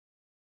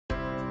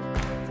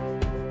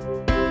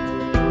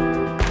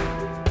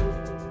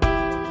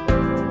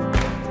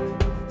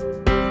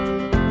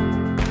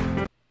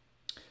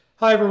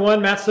Hi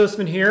everyone, Matt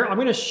Sosman here. I'm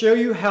going to show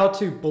you how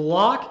to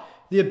block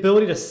the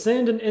ability to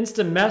send an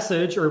instant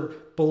message or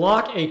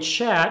block a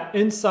chat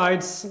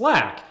inside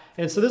Slack.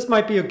 And so this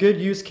might be a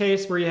good use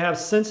case where you have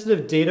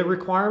sensitive data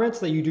requirements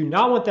that you do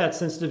not want that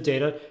sensitive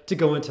data to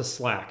go into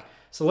Slack.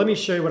 So let me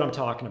show you what I'm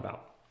talking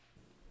about.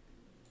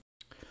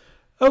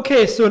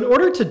 Okay, so in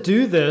order to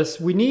do this,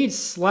 we need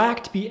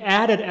Slack to be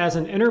added as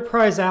an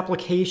enterprise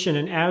application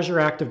in Azure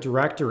Active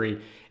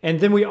Directory. And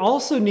then we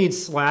also need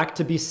Slack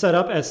to be set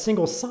up as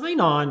single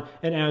sign-on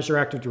in Azure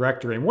Active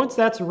Directory. And once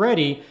that's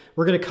ready,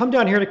 we're going to come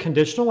down here to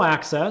conditional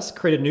access,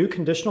 create a new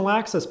conditional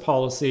access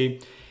policy,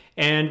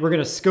 and we're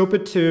going to scope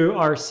it to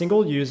our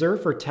single user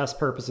for test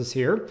purposes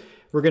here.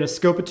 We're going to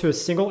scope it to a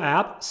single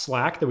app,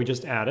 Slack, that we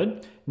just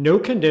added. No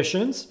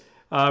conditions.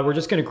 We're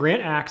just going to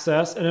grant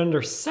access, and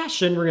under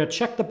session, we're going to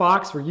check the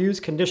box for use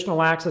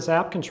conditional access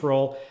app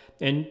control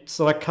and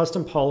select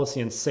custom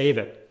policy and save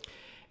it.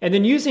 And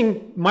then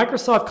using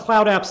Microsoft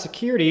Cloud App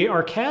Security,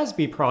 our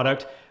CASB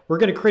product, we're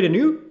going to create a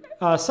new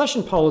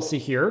session policy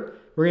here.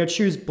 We're going to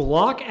choose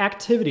block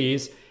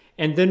activities,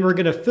 and then we're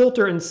going to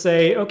filter and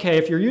say, okay,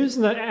 if you're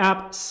using the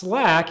app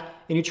Slack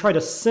and you try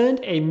to send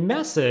a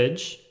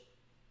message,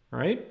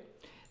 right,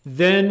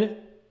 then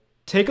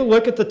take a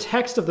look at the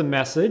text of the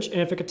message, and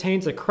if it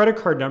contains a credit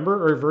card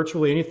number or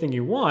virtually anything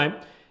you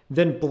want,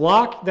 then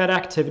block that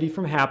activity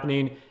from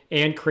happening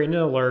and create an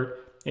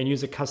alert and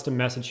use a custom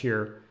message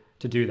here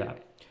to do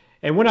that.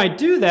 And when I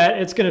do that,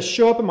 it's going to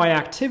show up in my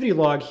activity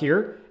log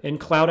here in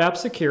Cloud App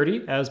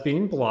Security as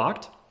being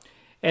blocked.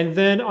 And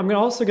then I'm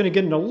also going to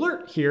get an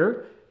alert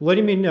here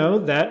letting me know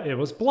that it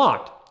was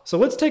blocked. So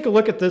let's take a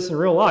look at this in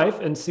real life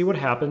and see what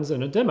happens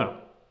in a demo.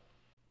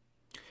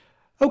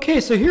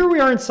 Okay, so here we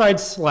are inside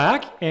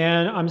Slack,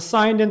 and I'm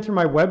signed in through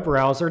my web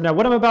browser. Now,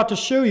 what I'm about to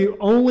show you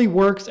only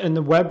works in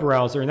the web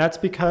browser, and that's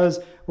because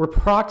we're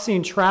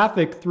proxying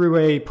traffic through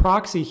a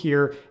proxy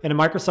here in a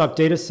Microsoft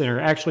data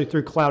center, actually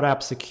through Cloud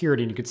App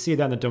Security, and you can see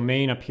that in the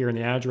domain up here in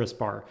the address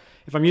bar.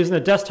 If I'm using the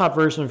desktop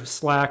version of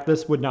Slack,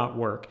 this would not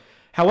work.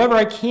 However,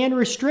 I can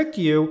restrict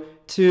you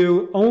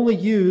to only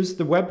use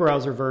the web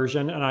browser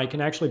version, and I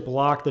can actually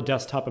block the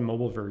desktop and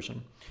mobile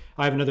version.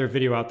 I have another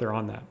video out there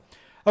on that.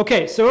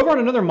 Okay, so over on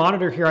another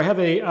monitor here, I have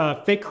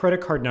a fake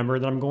credit card number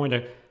that I'm going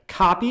to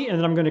copy, and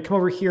then I'm going to come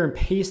over here and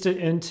paste it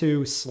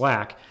into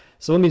Slack.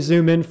 So let me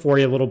zoom in for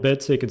you a little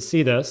bit so you can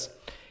see this.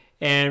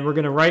 And we're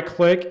going to right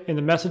click in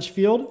the message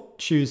field,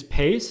 choose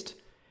paste.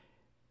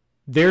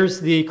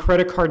 There's the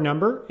credit card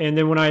number. And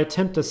then when I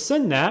attempt to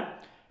send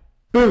that,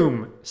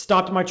 boom,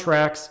 stopped in my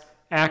tracks.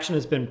 Action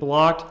has been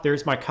blocked.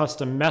 There's my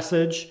custom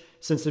message.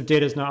 Sensitive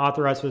data is not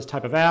authorized for this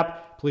type of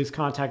app. Please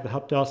contact the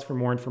help desk for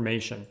more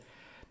information.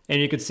 And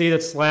you can see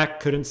that Slack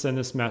couldn't send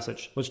this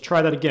message. Let's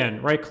try that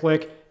again. Right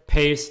click,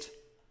 paste,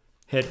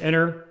 hit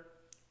enter,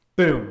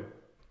 boom,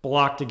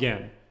 blocked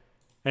again.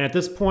 And at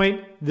this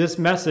point, this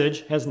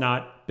message has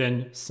not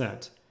been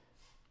sent.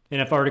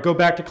 And if I were to go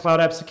back to Cloud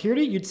App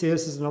Security, you'd see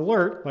this as an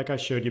alert like I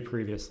showed you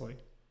previously.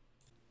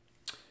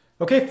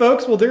 Okay,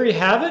 folks, well, there you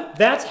have it.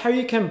 That's how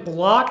you can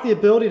block the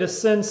ability to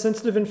send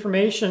sensitive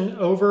information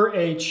over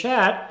a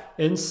chat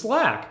in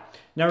Slack.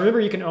 Now remember,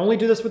 you can only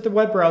do this with the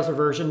web browser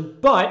version,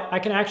 but I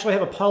can actually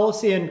have a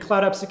policy in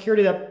Cloud App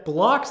Security that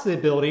blocks the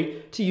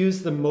ability to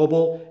use the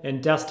mobile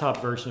and desktop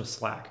version of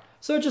Slack.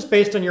 So just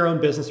based on your own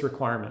business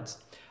requirements.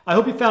 I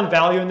hope you found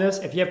value in this.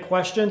 If you have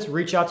questions,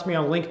 reach out to me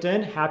on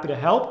LinkedIn. Happy to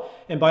help.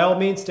 And by all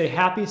means, stay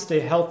happy, stay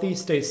healthy,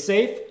 stay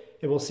safe,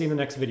 and we'll see you in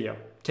the next video.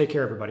 Take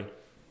care, everybody.